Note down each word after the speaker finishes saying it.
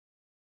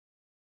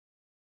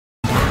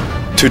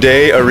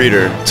Today a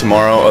reader,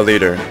 tomorrow a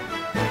leader.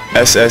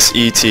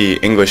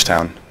 SSET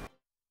Englishtown.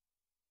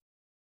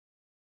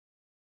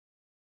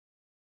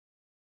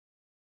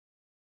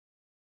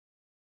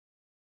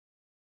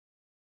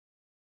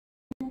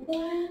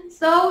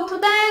 So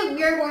today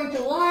we are going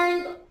to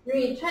learn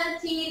Unit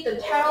 20, the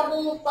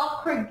terrible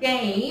soccer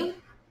game.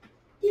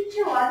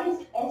 Teacher, what is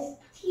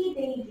ST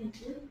baby?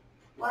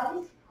 What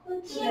is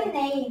team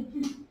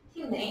name?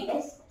 Team name?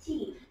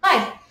 ST.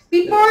 Guys,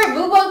 before we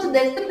move on to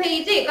next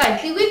page,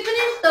 guys, did we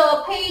finish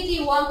the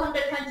page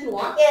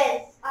 121?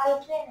 Yes, I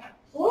finished.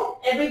 Oh,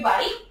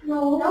 everybody?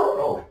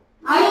 No.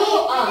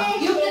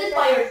 You finished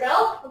by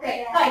yourself?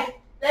 Okay, Yeah. guys,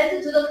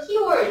 let's do the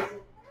keywords.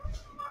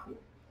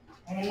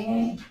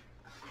 Okay.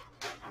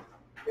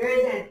 Where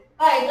is it?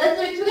 Guys, let's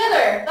do it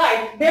together.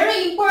 Guys,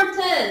 very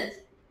important.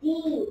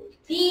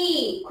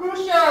 D,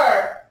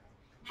 crucial.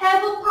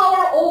 Have a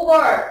power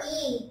over.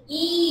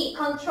 E,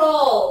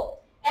 control.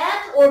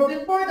 At or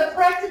before the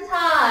correct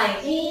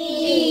time.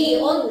 G,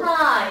 on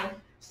time.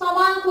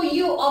 Someone who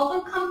you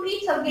often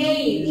compete against.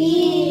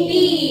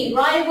 B,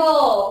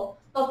 rival.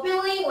 The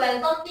feeling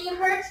when something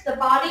hurts the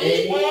body.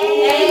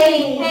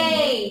 A,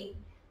 K.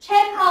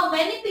 Check how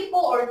many people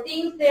or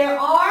things there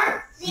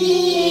are.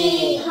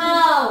 C,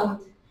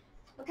 count.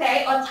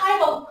 Okay, a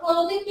type of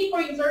clothing people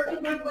in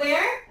certain group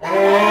wear.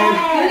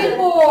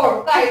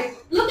 Uniform. Guys,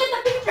 look at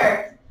the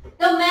picture.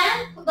 The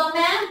man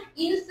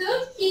in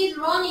suit, he's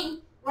running,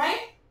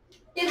 right?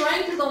 He's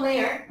running to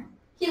somewhere.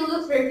 He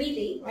looks very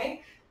busy,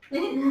 right?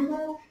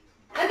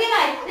 Okay,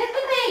 guys, next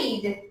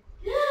page.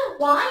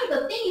 Why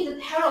the thing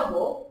is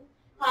terrible?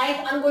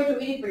 Guys, I'm going to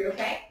read it for you,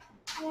 okay?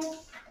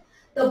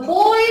 The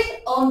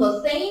boys on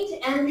the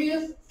St.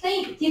 Andrew's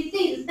Saint. This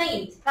is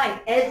Saint. Guys,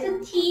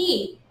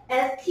 ST.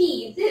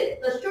 ST is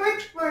the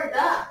short for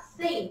the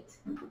Saint.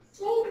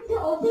 Saint.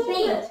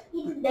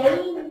 His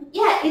name.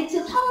 Yeah, it's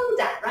a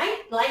성자,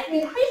 right? Like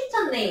the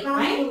Christian name,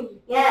 right?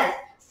 Yes.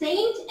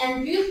 St.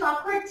 Andrew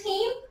soccer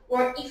team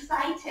were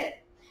excited.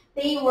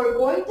 They were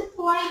going to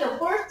play the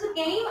first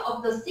game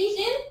of the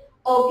season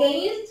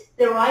against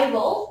the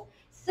rivals,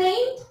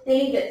 St.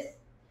 David's.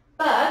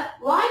 But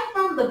right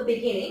from the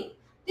beginning,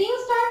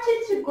 things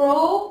started to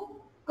go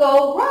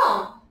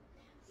wrong.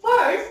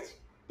 First,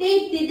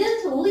 they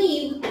didn't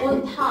leave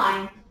on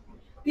time.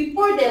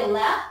 Before they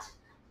left,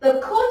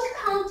 the coach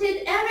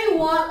counted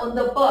everyone on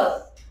the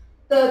bus.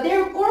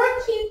 Their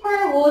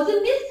goalkeeper was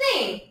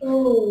missing.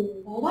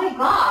 Oh my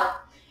God.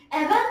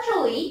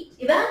 Eventually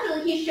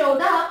he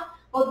showed up,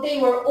 but they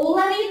were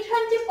already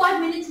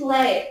 25 minutes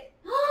late.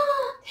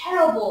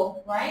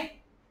 Terrible, right?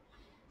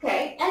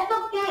 Okay, at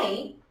the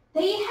game,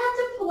 they had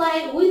to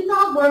play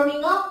without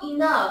warming up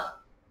enough.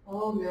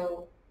 Oh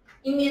no.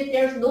 It means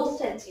there's no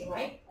stretching,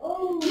 right?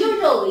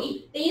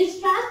 Usually, they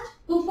stretched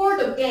before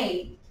the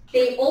game.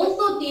 They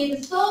also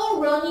did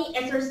some running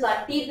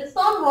exercises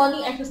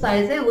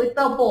with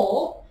the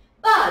ball,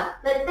 but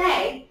that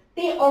day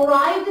they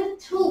arrived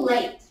too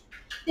late.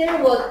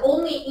 There was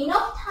only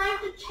enough time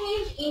to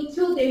change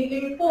into their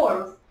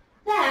uniforms.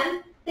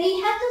 Then they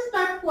had to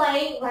start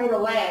playing right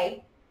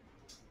away.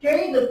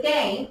 During the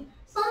game,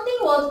 something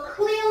was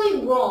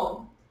clearly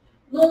wrong.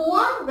 No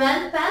one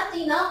ran fast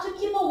enough to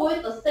keep up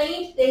with the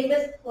St.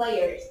 David's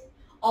players.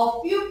 A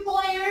few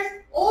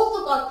players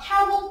also got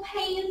terrible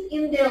pains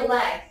in their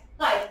legs.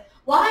 Guys,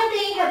 why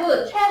they have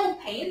a terrible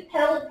pain?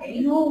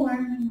 No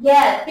warming.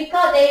 Yes,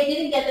 because they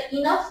didn't get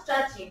enough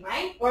stretching,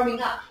 right? Warm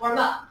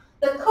up.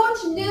 The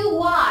coach knew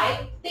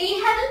why they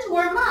hadn't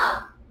warmed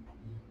up.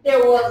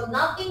 There was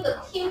nothing the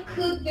team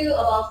could do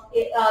about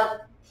it.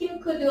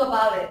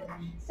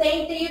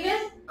 St.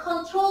 David's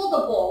controlled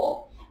the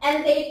ball,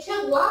 and they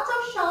took lots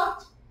of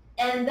shots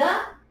and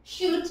the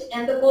shoot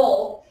and the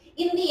goal.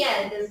 In the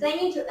end, the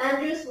St.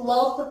 Andrews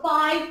lost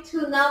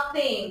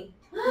 5-0.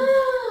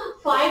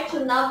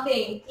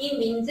 5-0. It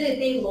means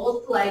they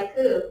lost like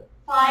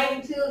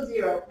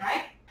 5-0,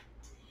 right?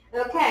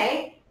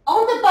 Okay.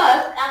 On the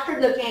bus after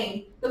the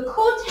game, the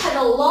coach had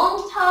a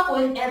long talk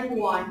with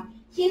everyone.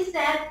 He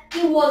said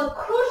it was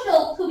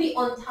crucial to be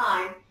on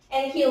time,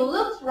 and he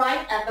looked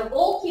right at the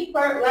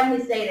goalkeeper when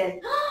he said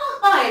it.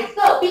 Guys,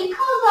 so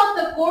because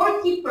the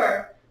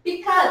goalkeeper, he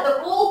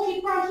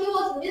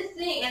was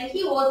missing and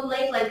he was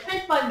late like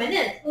 25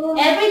 minutes.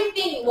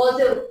 Everything was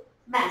a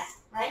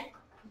mess, right?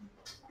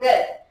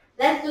 Good.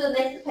 Let's do the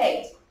next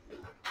page.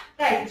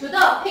 Guys, to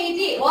the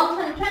page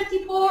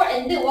 124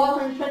 and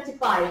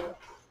 125.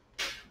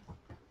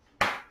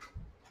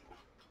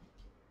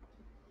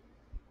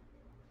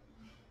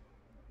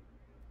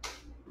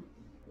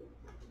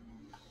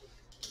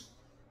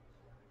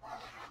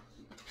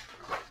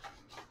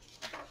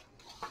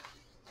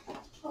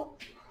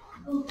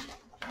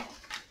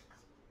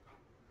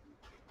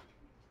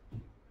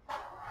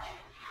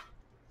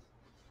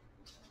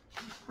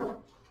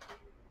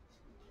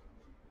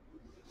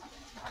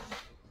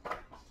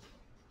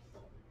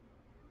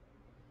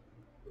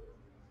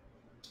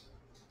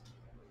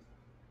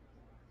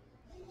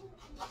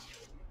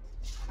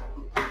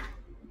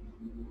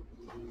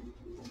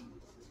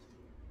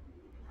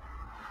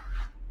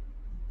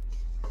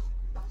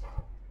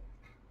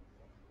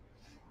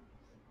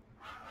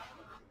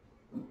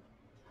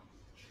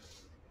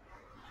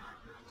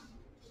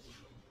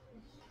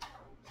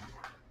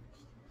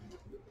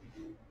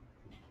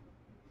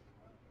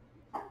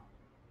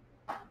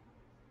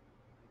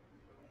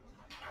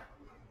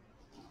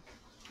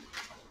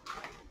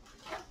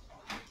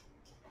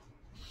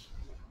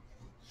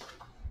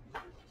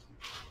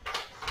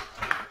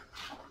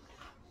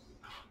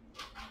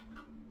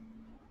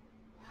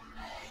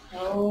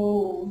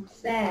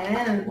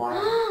 Sam.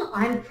 Wow.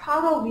 I'm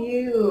proud of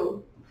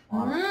you.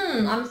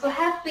 I'm so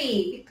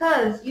happy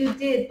because you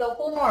did the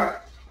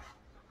homework.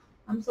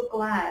 I'm so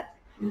glad.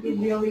 You did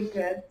really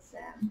good,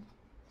 Sam.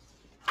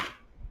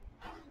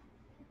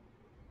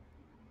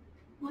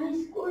 My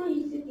school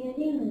is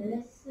getting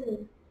less.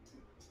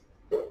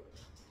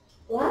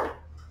 What?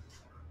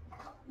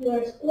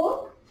 Your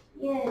school?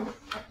 Yes.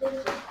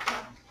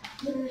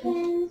 You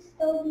can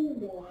study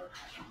more.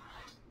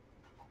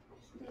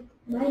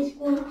 My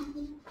school.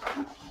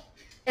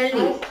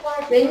 Ellie,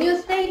 when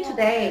you stay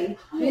today,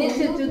 you need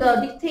to do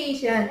the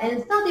dictation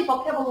and study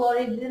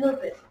vocabulary a little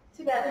bit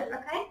together,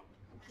 okay?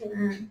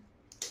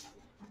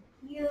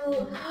 You.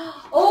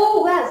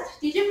 Oh, West,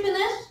 did you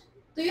finish?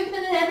 Do you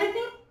finish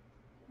everything?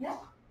 Yeah.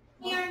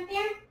 Here.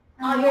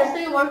 Oh, you're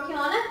still working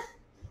on it?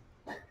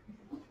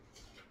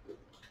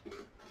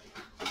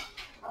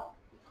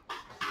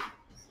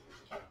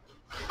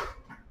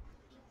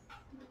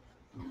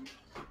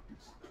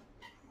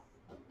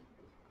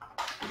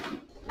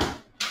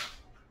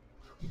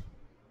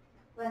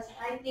 West,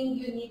 I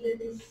think you needed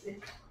this.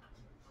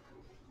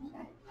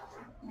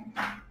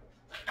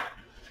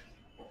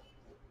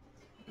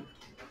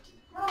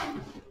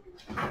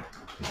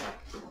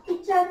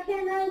 Teacher,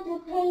 can I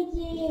do page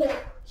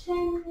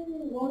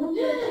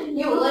 122?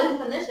 You already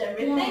finished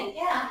everything?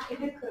 Yeah, if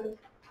you could.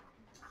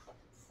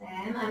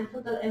 Sam, I'm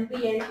put the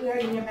MBL here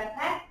in your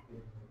backpack.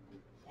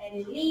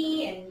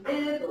 Ellie and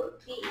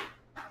Dorothy.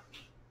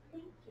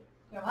 Thank you.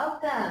 You're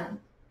welcome.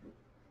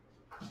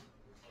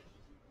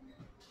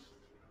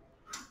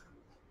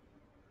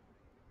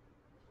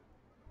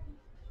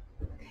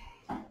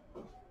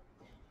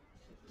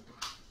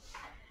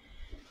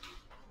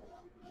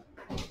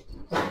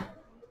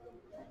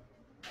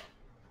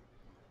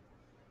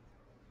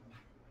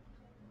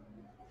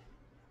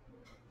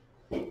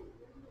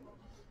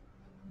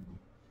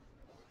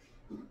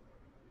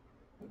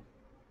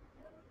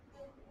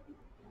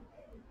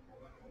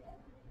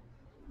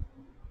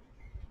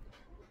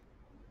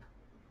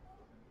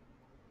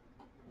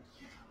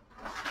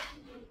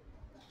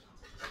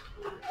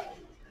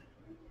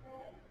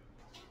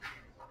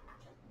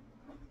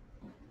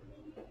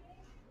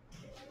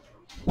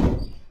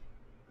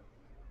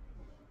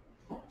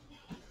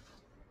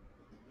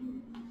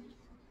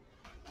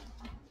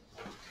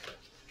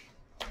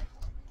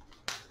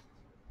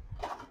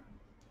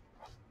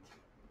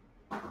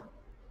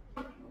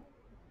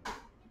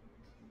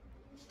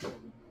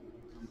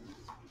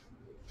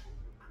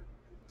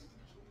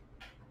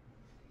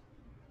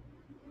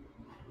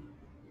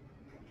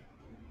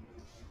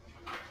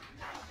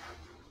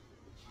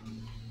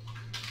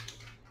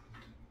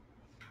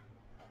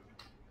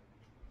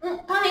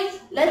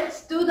 Guys,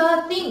 let's do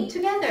the thing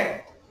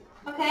together.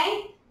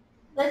 Okay?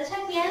 Let's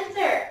check the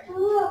answer.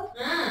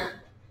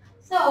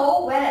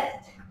 So,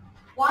 West,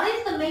 what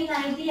is the main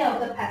idea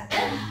of the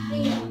passage?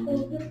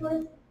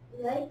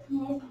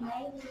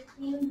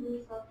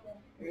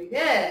 Very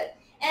good.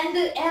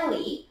 And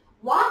Ellie,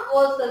 what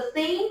was the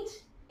St.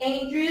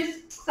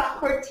 Andrews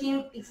soccer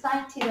team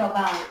excited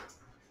about?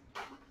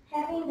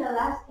 Having the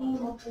last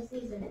game of the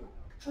season.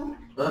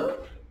 Huh?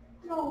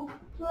 No,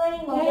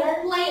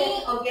 They're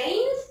playing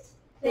against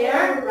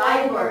their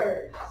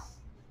rivals.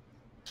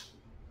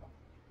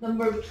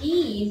 Number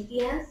P is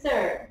the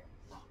answer.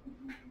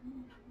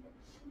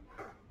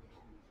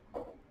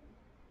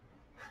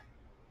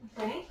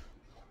 Okay.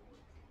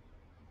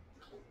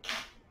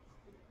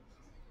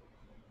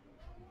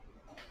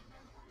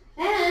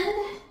 And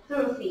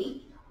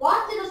Dorothy,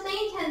 what did the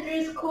St.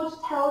 Andrews coach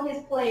tell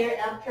his player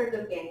after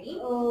the game?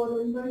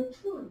 Number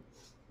 2.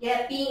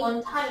 Yeah, being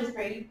on time is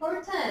very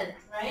important,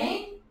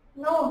 right?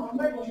 No,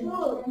 number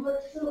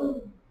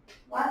 2.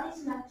 What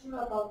is not true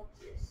about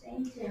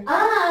Saint Andrews?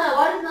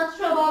 What is not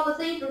true about the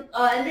St.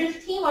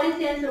 Andrews team? What is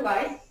the answer,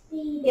 guys?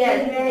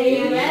 Yes,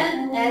 they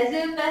went as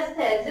fast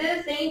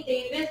as St.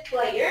 David's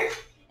players.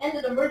 And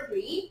the number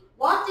 3,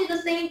 what did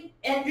the St.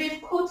 Andrews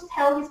coach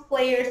tell his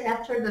players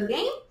after the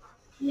game?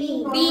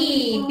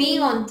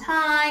 Being on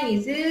time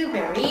is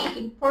very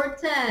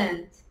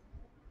important.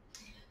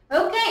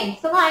 Okay,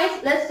 so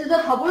guys, let's do the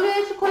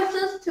WH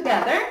questions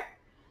together.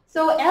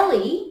 So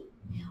Ellie,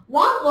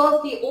 what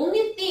was the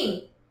only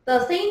thing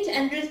the St.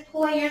 Andrews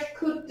players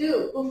could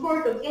do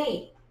before the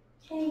game?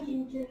 Change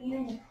into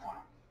uniform.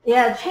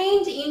 Yeah,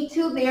 change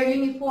into their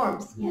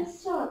uniforms. Yes,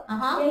 sir.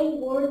 Uh-huh. They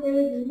wore their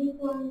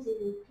uniforms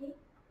in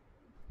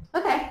the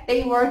Okay,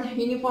 they wore their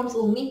uniforms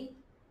only.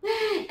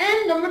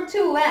 And number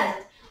 2,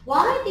 West.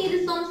 Why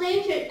did some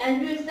St.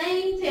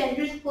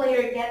 Andrews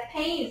player get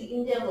pains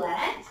in their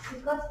legs?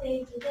 because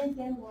they didn't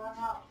get warm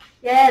up.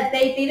 Yeah,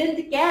 they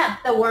didn't get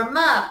the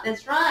warm-up.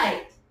 That's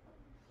right.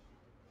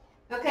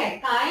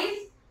 Okay, guys.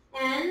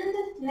 And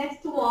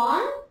next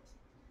one.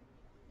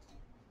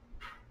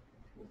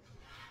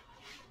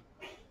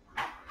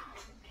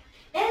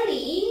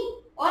 Ellie,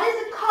 what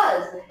is the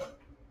cause?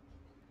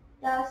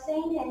 The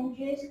St.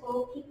 Andrews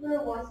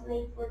goalkeeper was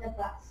late for the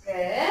bus.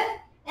 Good.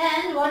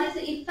 And what is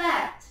the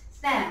effect?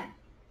 Sam.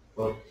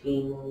 The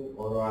team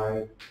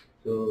arrived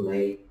too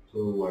late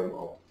to warm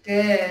up.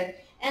 Good.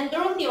 And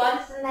Dorothy,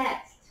 what is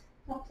next?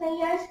 The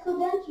players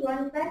couldn't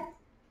run fast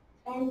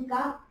and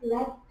got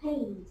leg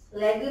pains.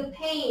 Leg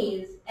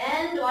pains.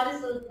 And what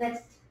is the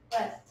next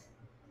rest?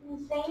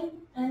 St.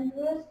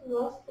 Andrews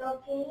lost the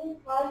game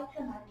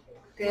 5-0.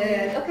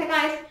 Good. Okay,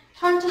 guys,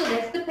 turn to the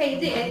next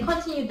page and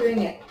continue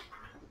doing it.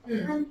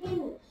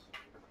 Continue.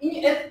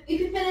 If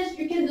you finish,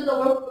 you can do the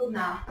workbook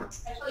now.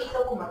 Actually, it's a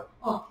homework.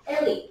 Oh,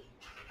 Ellie,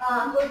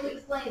 I'm going to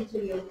explain it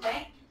to you,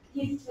 okay?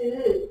 This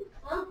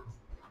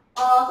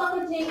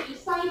soccer team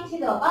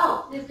excited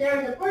about this. There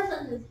is a first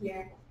sentence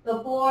here. The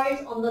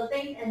boys on the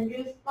St.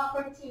 Andrews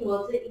soccer team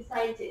was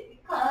excited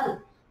because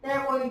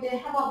they're going to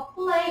have a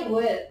play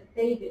with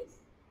David.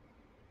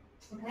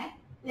 Okay?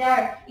 They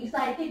are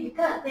excited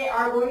because they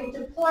are going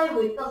to play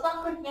with the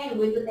soccer game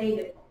with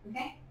David.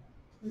 Okay?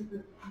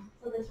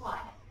 So that's why.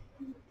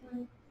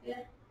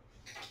 Yeah.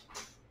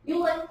 You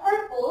like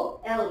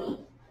purple, Ellie.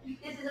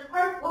 This is a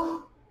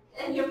purple,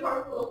 and you're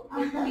purple.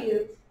 It's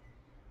cute.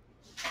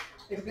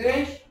 You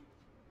finished?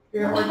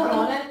 You're working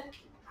on it?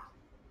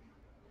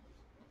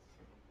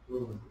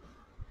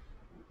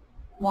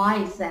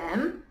 Why,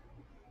 Sam?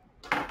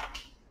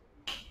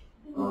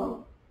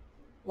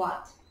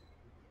 What?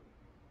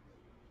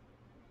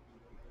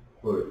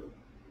 Cold.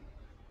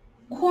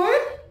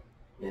 Cold?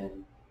 Yeah.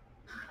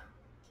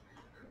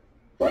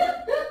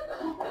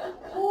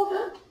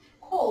 Cold.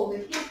 Cold.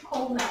 He's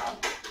cold now.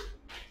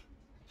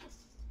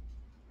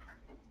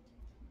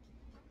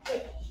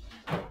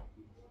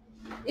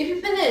 If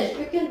you finish,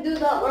 you can do the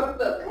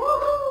workbook.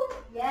 Woohoo!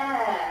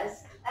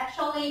 Yes.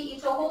 Actually,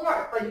 it's a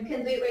homework, but you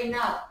can do it right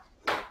now.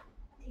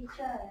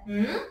 Teacher,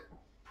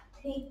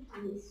 take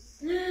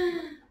this.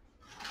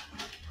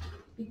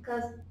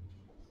 Because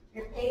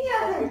your page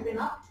has been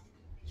up.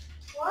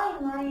 Why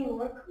my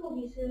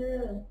workbook is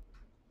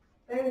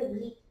very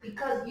weak?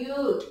 Because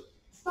you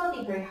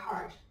study very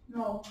hard.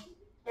 No,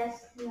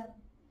 that's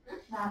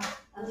not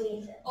a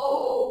reason.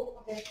 Oh,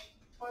 okay.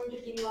 Why don't you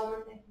give me one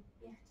more thing?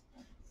 Yeah.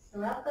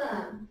 You're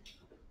welcome.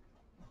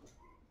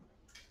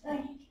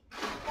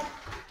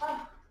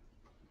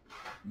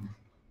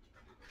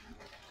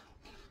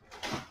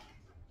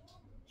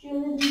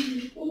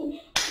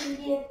 Julie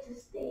needed to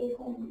stay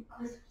home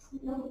because of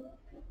snow.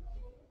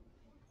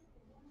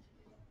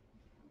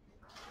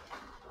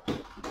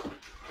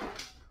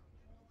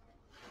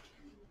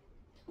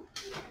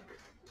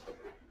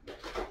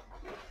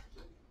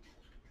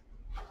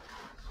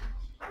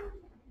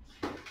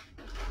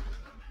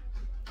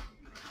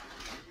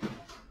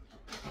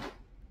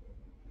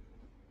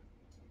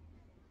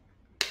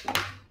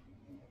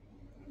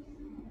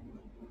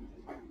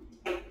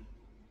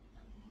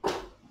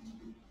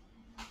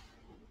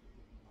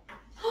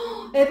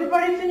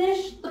 Everybody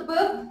finished the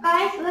book?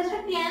 Guys, let's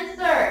check the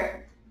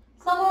answer.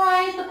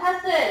 Summarize the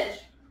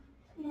passage.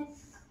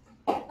 Yes.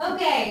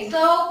 Okay,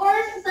 so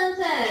first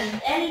sentence,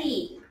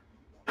 Ellie.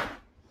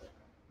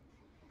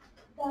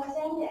 The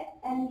St.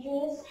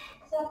 Andrews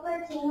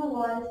soccer team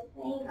was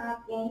playing a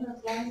game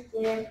against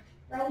their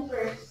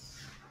rivals,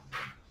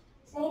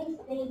 St.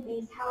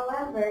 Davis.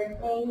 However,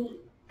 they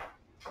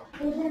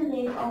didn't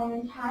leave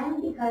on time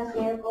because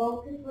their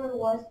goalkeeper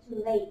was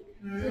too late.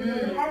 So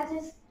they had to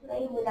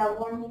play without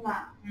warming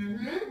up.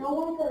 No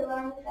one could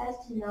run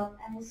fast enough,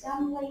 and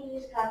some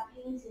players got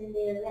pains in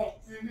their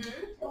legs.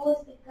 It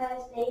was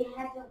because they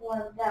hadn't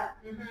warmed up.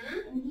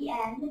 In the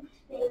end,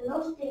 they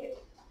lost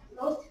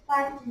 5-0.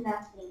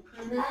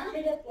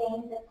 After the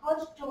game, the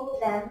coach told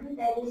them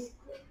that it's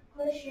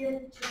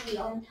crucial to be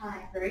on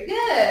time. Very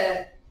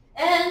good.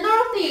 And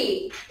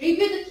Dorothy,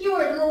 review the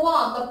keyword number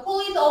 1. The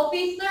police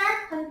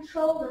officer.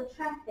 Control the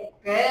traffic.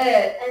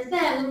 Good. And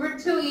Sam, number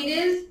 2, it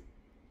is.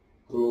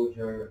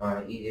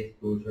 It is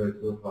crucial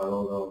to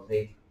follow the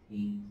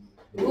safety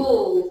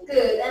Rules.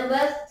 Good. And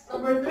West,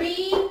 number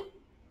 3.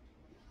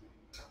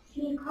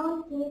 She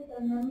counted the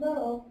number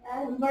of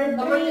Number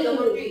 3.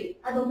 Number 3.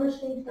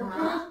 The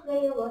tennis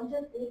player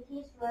wanted to beat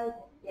his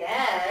rival.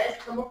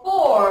 Yes. Number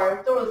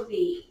 4,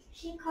 Dorothy.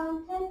 She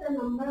counted the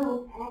number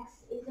of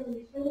eggs in the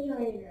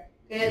refrigerator.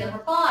 Good.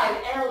 Number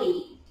 5,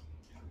 Ellie.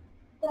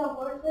 The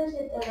workers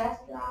at the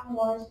restaurant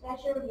wore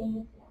special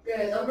uniforms.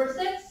 Good. Number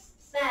 6,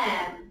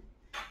 Sam.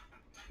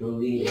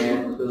 Julie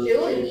had to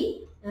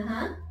Julie.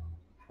 Had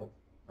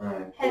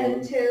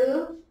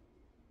to.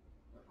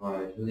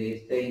 Julie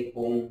stay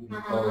home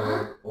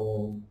because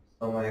of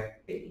stomach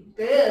pain.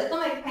 Good.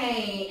 Stomach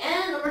pain.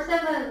 And number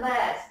 7,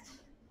 West.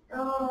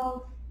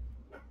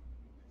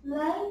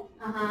 Flight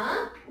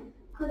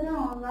couldn't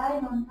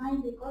arrive on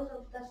time because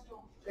of the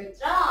storm. Good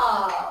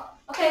job.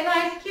 Okay,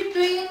 guys, keep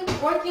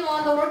working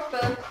on the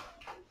workbook.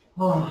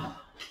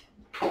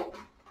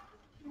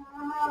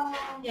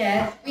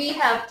 Yes, we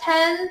have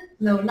 9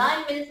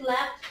 minutes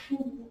left.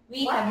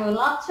 We have a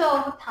lot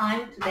of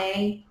time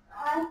today.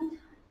 And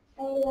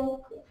I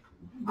like it.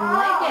 You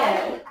like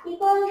it?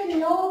 Because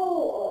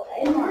no,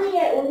 every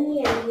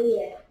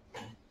year.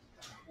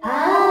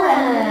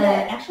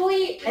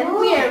 Actually,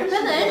 we are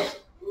finished.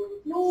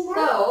 No more.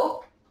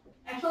 So,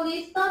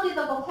 actually study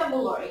the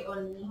vocabulary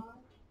only.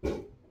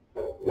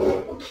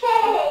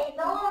 Okay,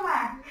 no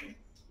more.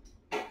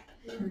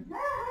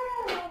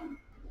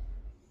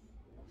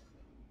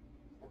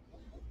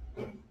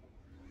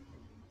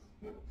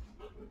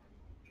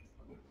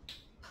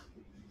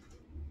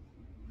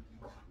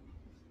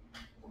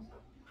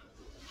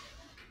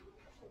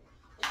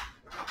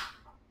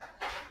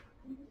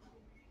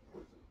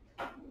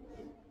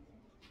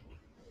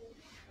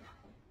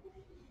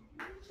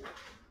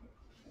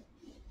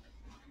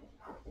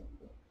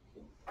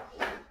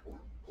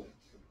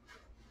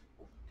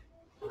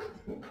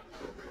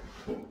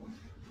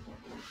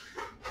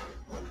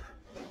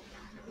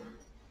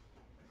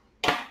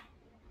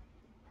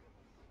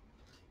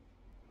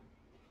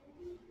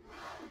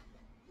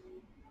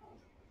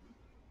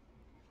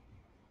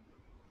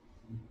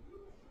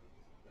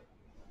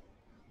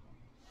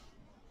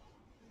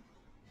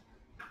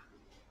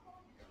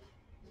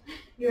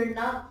 You're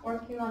not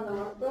working on the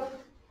workbook?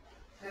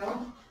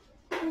 No?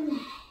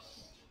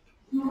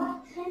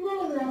 What can I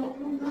write?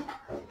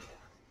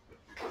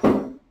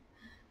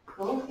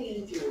 Both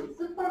you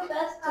super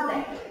best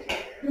today.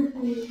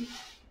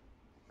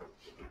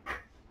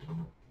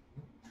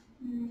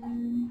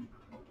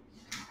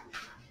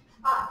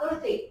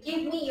 Dorothy,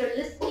 give me your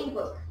listening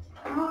book.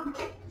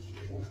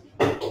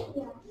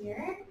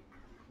 Here.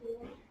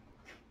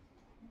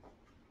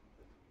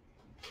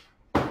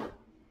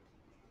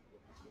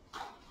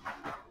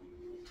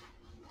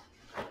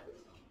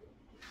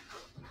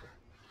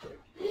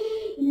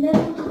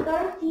 Level to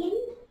 13?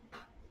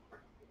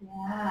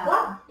 Yeah.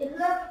 What?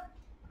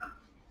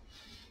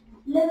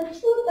 Level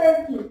 2,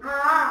 13.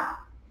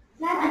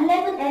 Not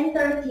 11 and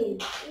 13.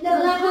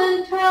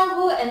 11,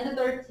 12, and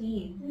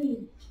 13.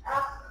 3.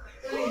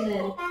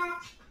 Three.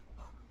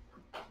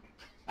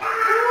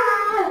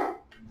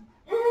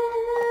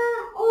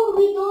 Oh,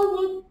 we don't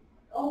need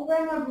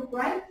grammar book,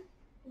 right?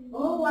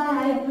 Oh, why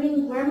I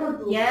bring grammar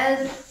book?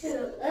 Yes.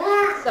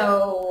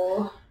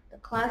 So, the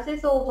class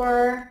is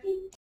over.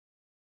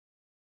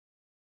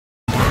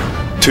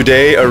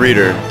 Today a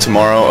reader,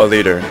 tomorrow a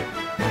leader.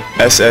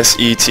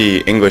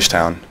 SSET English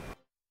Town.